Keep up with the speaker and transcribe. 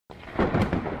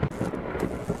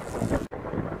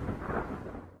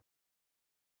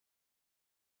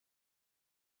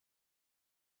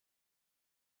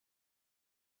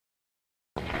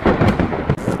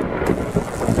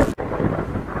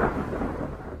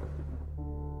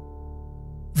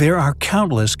There are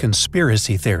countless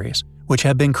conspiracy theories which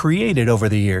have been created over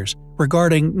the years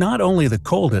regarding not only the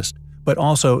coldest, but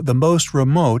also the most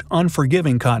remote,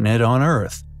 unforgiving continent on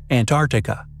Earth,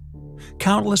 Antarctica.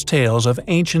 Countless tales of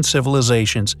ancient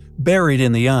civilizations buried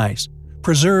in the ice,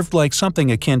 preserved like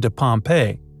something akin to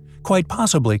Pompeii, quite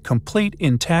possibly complete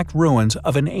intact ruins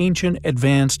of an ancient,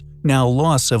 advanced, now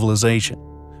lost civilization.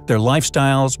 Their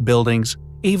lifestyles, buildings,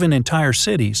 even entire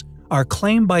cities are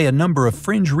claimed by a number of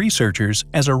fringe researchers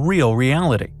as a real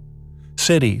reality.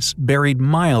 Cities buried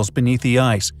miles beneath the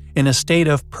ice in a state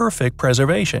of perfect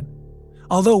preservation.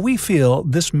 Although we feel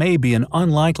this may be an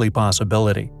unlikely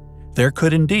possibility, there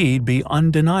could indeed be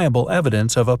undeniable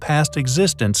evidence of a past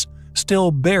existence still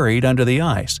buried under the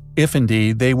ice, if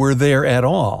indeed they were there at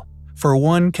all, for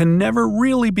one can never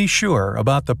really be sure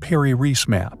about the Piri Reis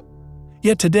map.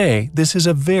 Yet today, this is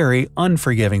a very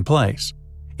unforgiving place,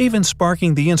 even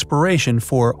sparking the inspiration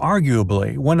for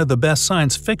arguably one of the best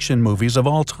science fiction movies of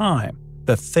all time,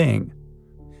 The Thing.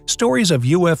 Stories of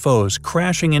UFOs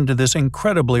crashing into this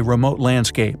incredibly remote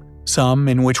landscape, some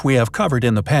in which we have covered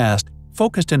in the past,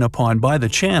 focused in upon by the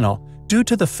channel due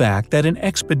to the fact that an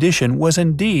expedition was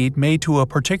indeed made to a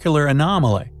particular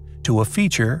anomaly, to a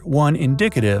feature one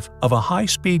indicative of a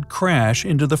high-speed crash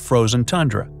into the frozen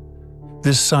tundra.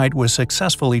 This site was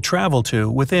successfully traveled to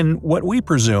within what we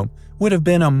presume would have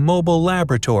been a mobile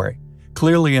laboratory,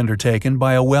 clearly undertaken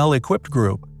by a well-equipped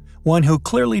group, one who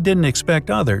clearly didn't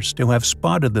expect others to have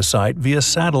spotted the site via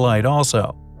satellite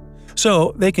also.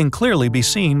 So they can clearly be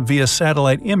seen via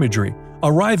satellite imagery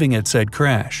arriving at said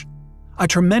crash. A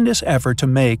tremendous effort to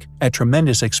make at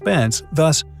tremendous expense,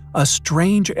 thus a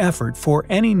strange effort for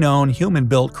any known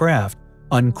human-built craft,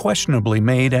 unquestionably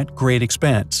made at great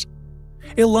expense.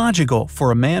 Illogical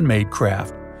for a man-made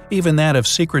craft, even that of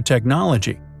secret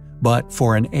technology, but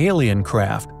for an alien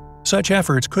craft, such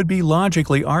efforts could be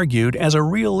logically argued as a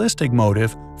realistic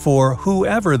motive for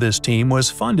whoever this team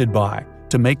was funded by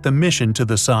to make the mission to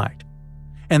the site.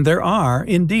 And there are,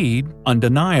 indeed,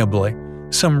 undeniably,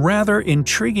 some rather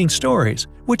intriguing stories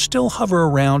which still hover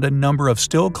around a number of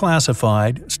still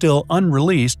classified, still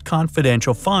unreleased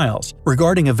confidential files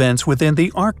regarding events within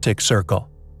the Arctic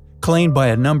Circle, claimed by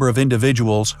a number of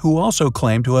individuals who also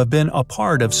claim to have been a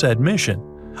part of said mission.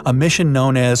 A mission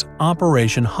known as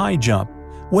Operation High Jump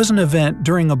was an event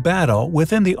during a battle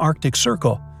within the Arctic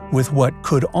Circle with what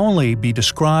could only be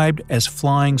described as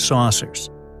flying saucers.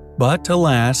 But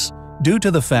alas, due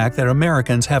to the fact that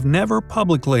Americans have never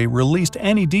publicly released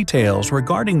any details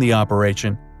regarding the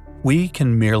operation, we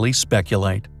can merely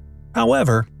speculate.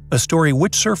 However, a story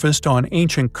which surfaced on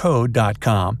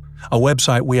ancientcode.com, a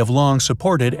website we have long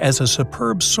supported as a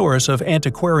superb source of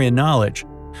antiquarian knowledge,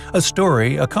 a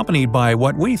story accompanied by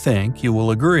what we think, you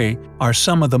will agree, are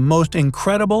some of the most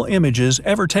incredible images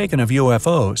ever taken of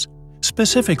UFOs,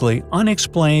 specifically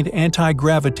unexplained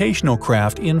anti-gravitational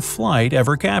craft in flight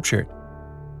ever captured.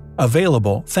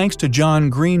 Available thanks to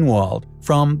John Greenwald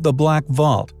from The Black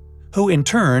Vault, who in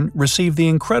turn received the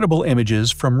incredible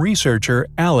images from researcher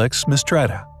Alex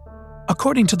Mistretta.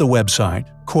 According to the website,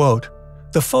 quote,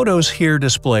 "The photos here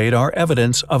displayed are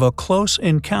evidence of a close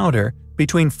encounter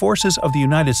between forces of the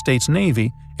United States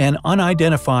Navy and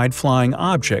unidentified flying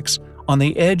objects on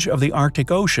the edge of the Arctic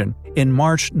Ocean in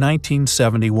March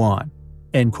 1971."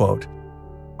 End quote.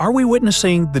 Are we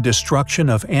witnessing the destruction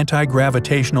of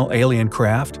anti-gravitational alien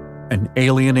craft, an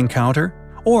alien encounter,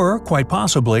 or, quite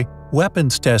possibly,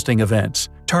 weapons testing events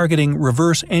targeting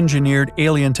reverse-engineered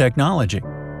alien technology?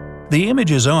 The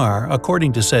images are,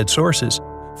 according to said sources,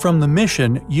 from the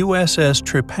mission USS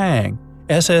Tripang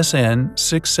SSN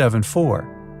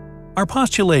 674. Our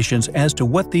postulations as to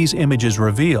what these images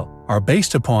reveal are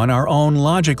based upon our own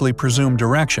logically presumed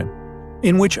direction,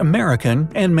 in which American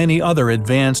and many other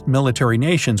advanced military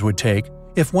nations would take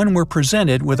if one were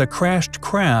presented with a crashed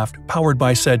craft powered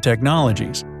by said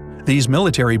technologies. These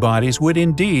military bodies would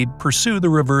indeed pursue the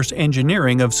reverse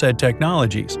engineering of said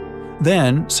technologies,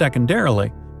 then,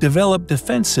 secondarily, develop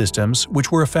defense systems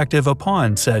which were effective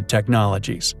upon said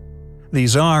technologies.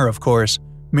 These are, of course,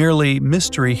 merely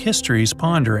mystery history's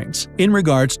ponderings in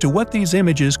regards to what these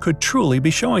images could truly be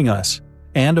showing us.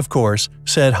 And of course,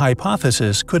 said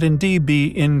hypothesis could indeed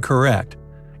be incorrect.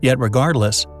 Yet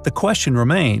regardless, the question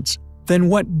remains, then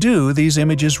what do these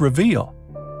images reveal?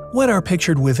 What are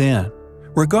pictured within?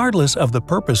 Regardless of the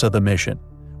purpose of the mission,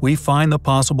 we find the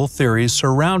possible theories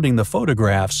surrounding the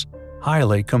photographs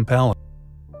highly compelling.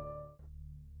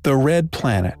 The Red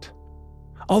Planet.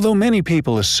 Although many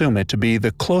people assume it to be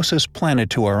the closest planet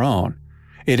to our own,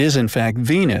 it is in fact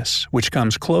Venus which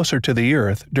comes closer to the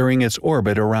Earth during its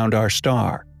orbit around our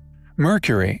star.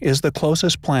 Mercury is the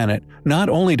closest planet not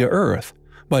only to Earth,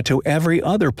 but to every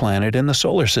other planet in the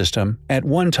solar system at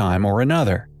one time or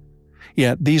another.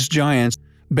 Yet these giants,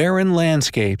 barren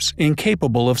landscapes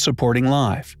incapable of supporting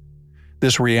life.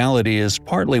 This reality is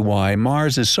partly why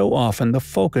Mars is so often the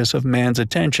focus of man's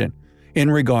attention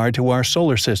in regard to our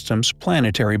solar system's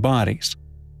planetary bodies.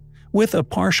 With a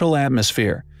partial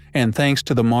atmosphere, and thanks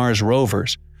to the Mars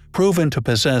rovers, proven to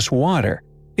possess water,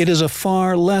 it is a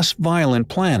far less violent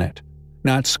planet,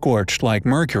 not scorched like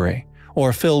Mercury,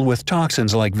 or filled with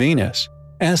toxins like Venus.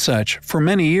 As such, for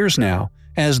many years now,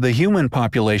 as the human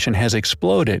population has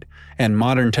exploded and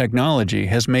modern technology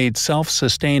has made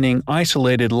self-sustaining,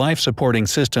 isolated life-supporting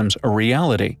systems a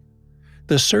reality,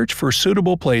 the search for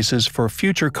suitable places for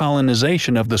future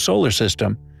colonization of the solar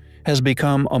system has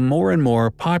become a more and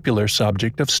more popular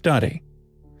subject of study.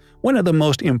 One of the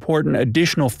most important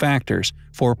additional factors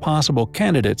for possible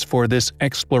candidates for this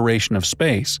exploration of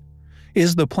space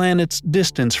is the planet's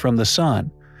distance from the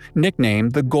Sun,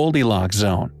 nicknamed the Goldilocks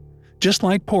zone. Just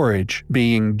like porridge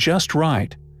being just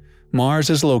right, Mars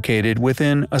is located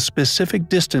within a specific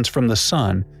distance from the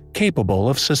Sun capable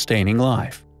of sustaining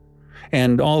life.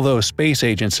 And although space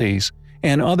agencies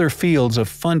and other fields of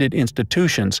funded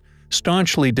institutions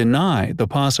staunchly deny the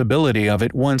possibility of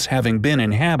it once having been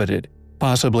inhabited,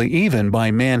 possibly even by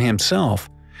man himself,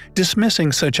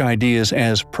 dismissing such ideas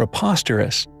as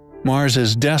preposterous,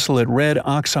 Mars's desolate red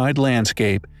oxide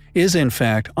landscape is in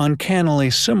fact uncannily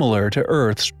similar to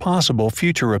Earth's possible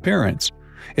future appearance,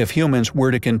 if humans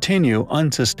were to continue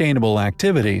unsustainable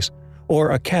activities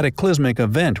or a cataclysmic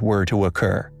event were to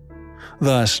occur.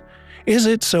 Thus, is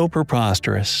it so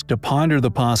preposterous to ponder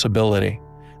the possibility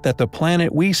that the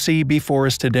planet we see before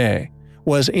us today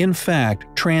was in fact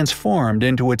transformed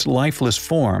into its lifeless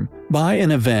form by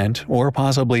an event or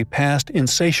possibly past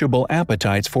insatiable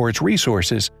appetites for its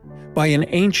resources by an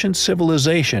ancient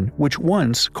civilization which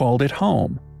once called it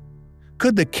home?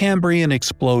 Could the Cambrian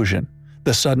explosion,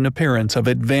 the sudden appearance of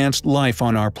advanced life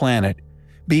on our planet,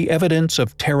 be evidence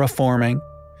of terraforming?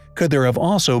 Could there have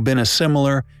also been a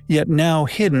similar, yet now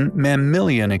hidden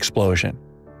mammalian explosion,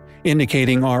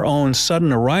 indicating our own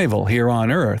sudden arrival here on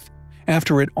Earth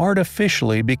after it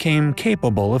artificially became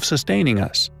capable of sustaining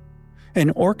us? An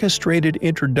orchestrated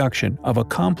introduction of a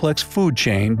complex food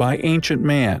chain by ancient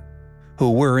man,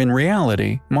 who were in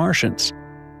reality Martians.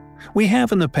 We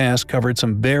have in the past covered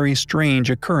some very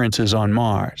strange occurrences on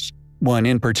Mars, one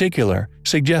in particular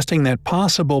suggesting that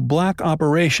possible black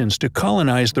operations to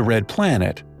colonize the Red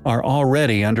Planet are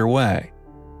already underway.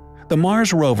 The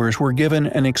Mars rovers were given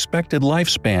an expected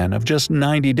lifespan of just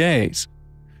 90 days.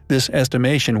 This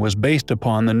estimation was based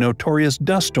upon the notorious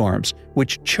dust storms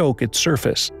which choke its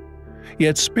surface.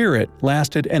 Yet Spirit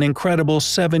lasted an incredible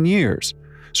 7 years,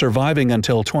 surviving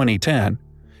until 2010,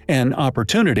 and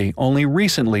Opportunity only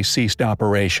recently ceased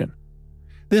operation.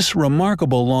 This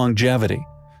remarkable longevity,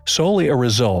 solely a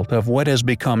result of what has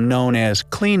become known as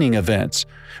cleaning events,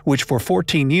 which for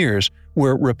 14 years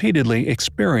were repeatedly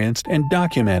experienced and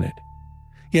documented.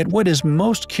 Yet what is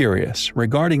most curious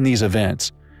regarding these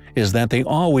events is that they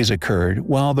always occurred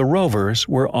while the rovers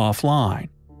were offline.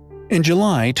 In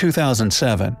July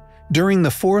 2007, during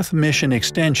the fourth mission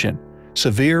extension,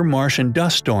 severe Martian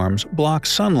dust storms blocked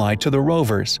sunlight to the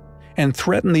rovers and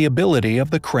threatened the ability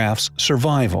of the craft's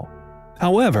survival.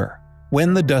 However,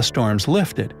 when the dust storms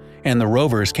lifted and the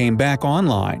rovers came back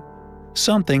online,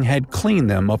 something had cleaned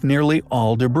them of nearly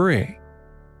all debris.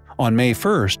 On May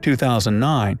 1,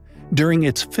 2009, during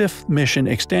its fifth mission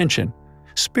extension,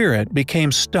 Spirit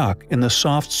became stuck in the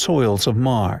soft soils of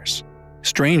Mars.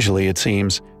 Strangely, it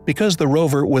seems, because the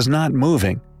rover was not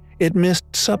moving, it missed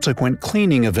subsequent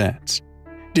cleaning events.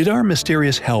 Did our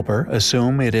mysterious helper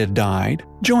assume it had died?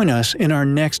 Join us in our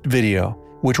next video,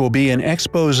 which will be an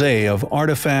expose of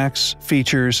artifacts,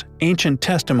 features, ancient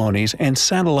testimonies, and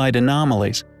satellite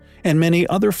anomalies, and many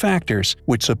other factors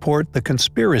which support the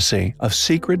conspiracy of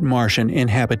secret Martian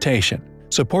inhabitation,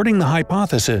 supporting the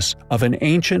hypothesis of an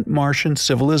ancient Martian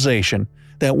civilization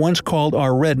that once called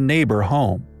our red neighbor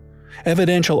home.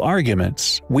 Evidential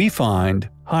arguments we find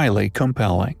highly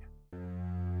compelling.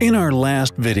 In our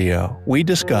last video, we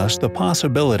discussed the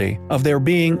possibility of there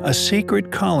being a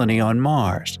secret colony on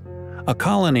Mars, a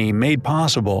colony made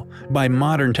possible by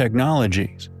modern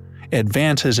technologies,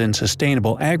 advances in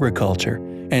sustainable agriculture,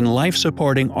 and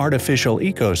life-supporting artificial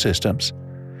ecosystems,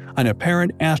 an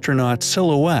apparent astronaut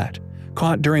silhouette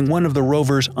caught during one of the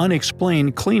rover's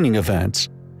unexplained cleaning events,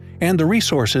 and the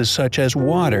resources such as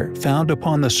water found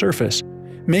upon the surface,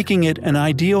 making it an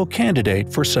ideal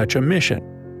candidate for such a mission.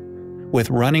 With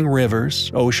running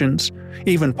rivers, oceans,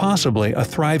 even possibly a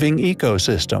thriving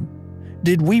ecosystem,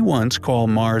 did we once call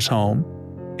Mars home?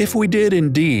 If we did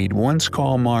indeed once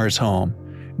call Mars home,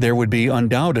 There would be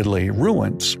undoubtedly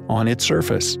ruins on its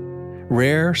surface,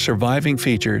 rare surviving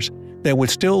features that would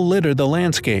still litter the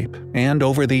landscape, and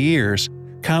over the years,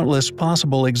 countless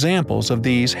possible examples of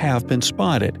these have been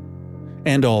spotted.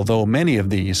 And although many of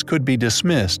these could be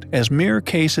dismissed as mere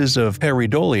cases of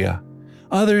pareidolia,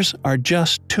 others are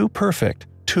just too perfect,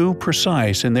 too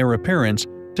precise in their appearance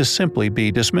to simply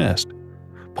be dismissed.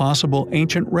 Possible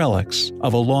ancient relics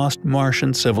of a lost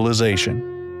Martian civilization.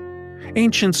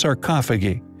 Ancient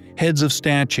sarcophagi, heads of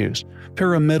statues,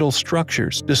 pyramidal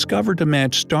structures discovered to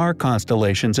match star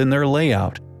constellations in their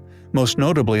layout, most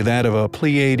notably that of a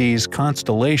Pleiades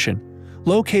constellation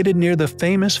located near the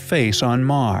famous face on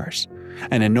Mars,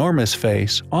 an enormous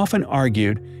face often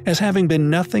argued as having been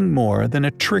nothing more than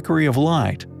a trickery of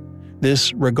light.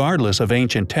 This regardless of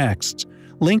ancient texts,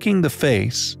 linking the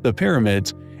face, the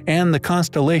pyramids, and the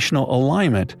constellational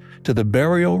alignment to the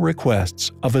burial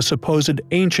requests of a supposed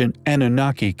ancient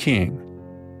Anunnaki king.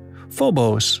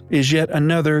 Phobos is yet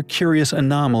another curious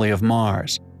anomaly of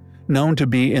Mars, known to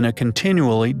be in a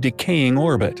continually decaying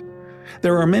orbit.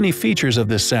 There are many features of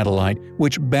this satellite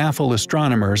which baffle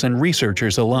astronomers and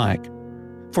researchers alike.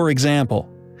 For example,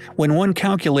 when one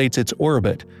calculates its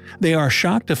orbit, they are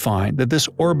shocked to find that this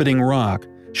orbiting rock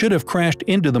should have crashed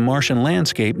into the Martian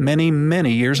landscape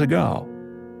many years ago.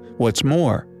 What's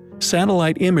more,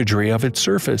 satellite imagery of its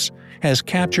surface has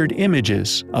captured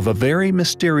images of a very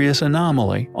mysterious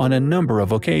anomaly on a number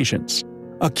of occasions.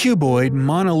 A cuboid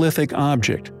monolithic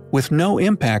object with no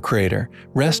impact crater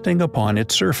resting upon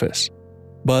its surface.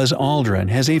 Buzz Aldrin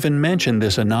has even mentioned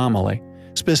this anomaly,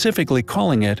 specifically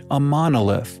calling it a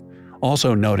monolith,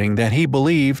 also noting that he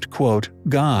believed, quote,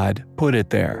 God put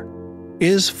it there.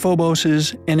 Is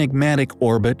Phobos's enigmatic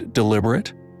orbit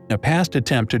deliberate? A past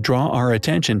attempt to draw our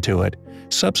attention to it,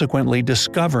 subsequently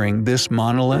discovering this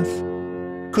monolith?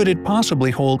 Could it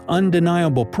possibly hold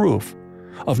undeniable proof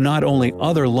of not only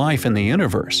other life in the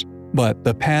universe, but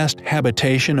the past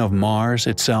habitation of Mars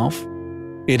itself?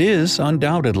 It is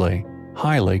undoubtedly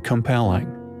highly compelling.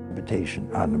 Habitation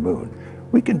on the moon.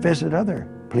 We can visit other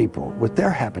people with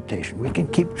their habitation. We can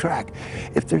keep track.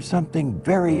 If there's something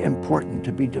very important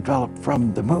to be developed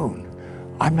from the moon,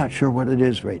 I'm not sure what it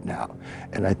is right now,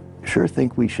 and I sure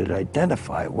think we should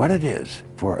identify what it is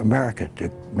for America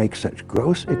to make such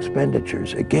gross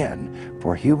expenditures again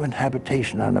for human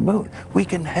habitation on the moon. We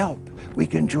can help. We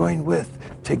can join with.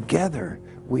 Together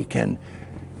we can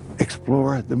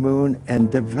explore the moon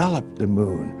and develop the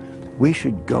moon. We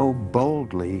should go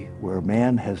boldly where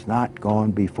man has not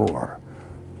gone before.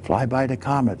 Fly by the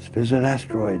comets, visit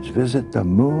asteroids, visit the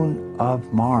moon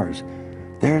of Mars.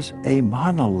 There's a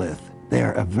monolith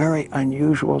there, a very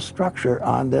unusual structure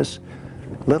on this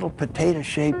little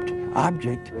potato-shaped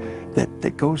object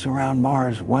that goes around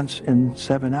Mars once in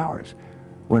 7 hours.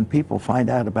 When people find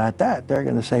out about that, they're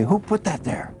going to say, who put that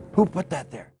there? Who put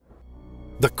that there?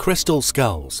 The crystal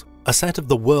skulls, a set of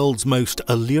the world's most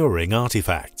alluring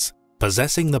artifacts,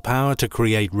 possessing the power to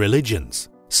create religions,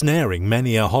 snaring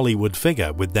many a Hollywood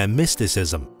figure with their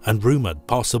mysticism and rumored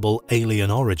possible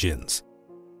alien origins.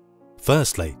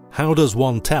 Firstly, how does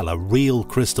one tell a real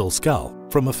crystal skull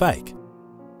from a fake?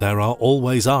 There are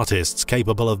always artists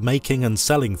capable of making and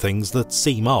selling things that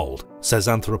seem old, says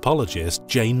anthropologist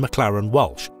Jane McLaren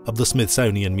Walsh of the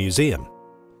Smithsonian Museum.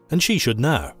 And she should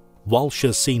know. Walsh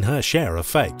has seen her share of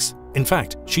fakes. In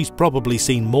fact, she's probably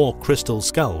seen more crystal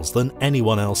skulls than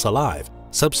anyone else alive,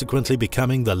 subsequently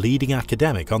becoming the leading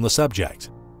academic on the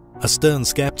subject. A stern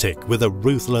skeptic with a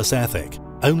ruthless ethic,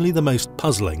 only the most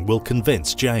puzzling will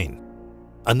convince Jane.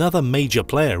 Another major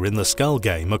player in the skull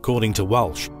game, according to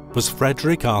Walsh, was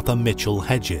Frederick Arthur Mitchell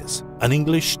Hedges, an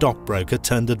English stockbroker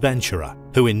turned adventurer,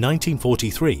 who in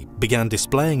 1943 began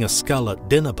displaying a skull at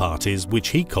dinner parties which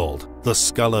he called the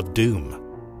Skull of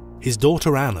Doom. His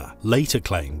daughter Anna later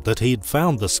claimed that he had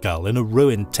found the skull in a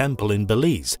ruined temple in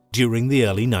Belize during the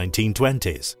early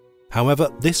 1920s. However,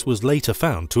 this was later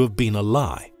found to have been a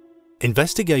lie.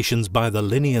 Investigations by the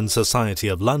Linnean Society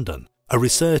of London, a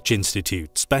research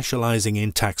institute specializing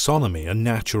in taxonomy and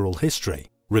natural history,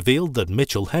 revealed that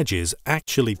Mitchell Hedges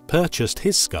actually purchased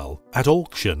his skull at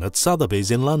auction at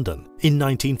Sotheby's in London in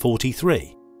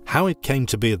 1943. How it came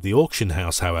to be at the auction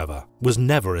house, however, was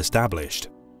never established.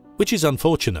 Which is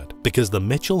unfortunate because the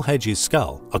Mitchell Hedges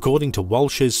skull, according to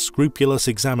Walsh's scrupulous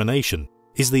examination,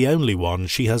 is the only one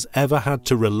she has ever had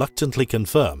to reluctantly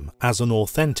confirm as an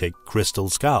authentic crystal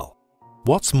skull.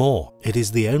 What's more, it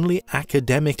is the only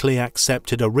academically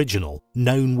accepted original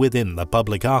known within the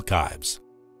public archives.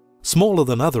 Smaller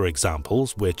than other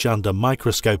examples, which under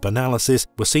microscope analysis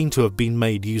were seen to have been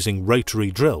made using rotary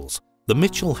drills, The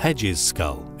Mitchell-Hedges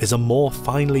skull is a more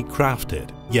finely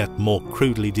crafted, yet more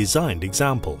crudely designed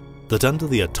example that under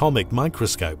the atomic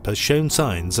microscope has shown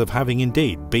signs of having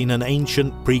indeed been an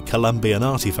ancient pre-Columbian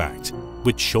artifact,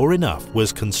 which sure enough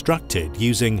was constructed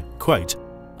using, quote,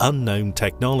 unknown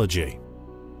technology.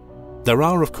 There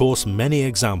are of course many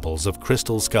examples of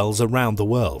crystal skulls around the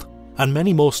world, and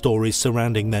many more stories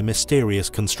surrounding their mysterious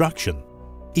construction.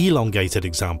 Elongated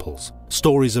examples,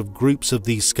 stories of groups of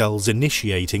these skulls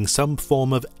initiating some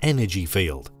form of energy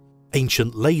field.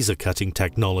 Ancient laser cutting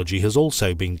technology has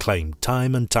also been claimed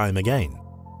time and time again.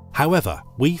 However,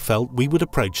 we felt we would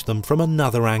approach them from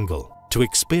another angle, to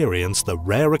experience the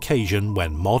rare occasion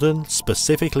when modern,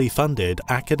 specifically funded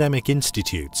academic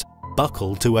institutes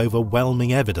buckle to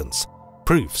overwhelming evidence,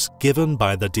 proofs given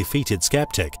by the defeated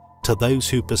skeptic to those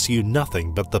who pursue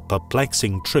nothing but the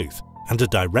perplexing truth and a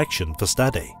direction for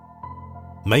study.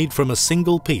 Made from a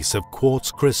single piece of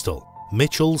quartz crystal,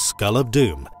 Mitchell's Skull of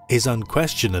Doom is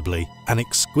unquestionably an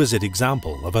exquisite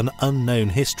example of an unknown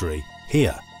history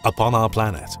here upon our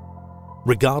planet.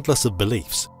 Regardless of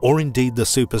beliefs, or indeed the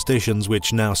superstitions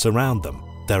which now surround them,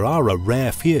 there are a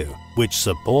rare few which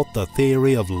support the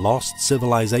theory of lost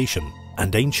civilization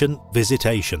and ancient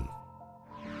visitation.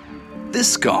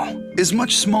 This skull is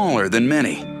much smaller than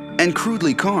many and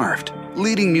crudely carved,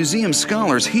 leading museum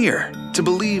scholars here to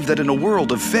believe that in a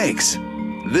world of fakes,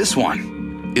 this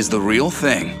one is the real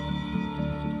thing.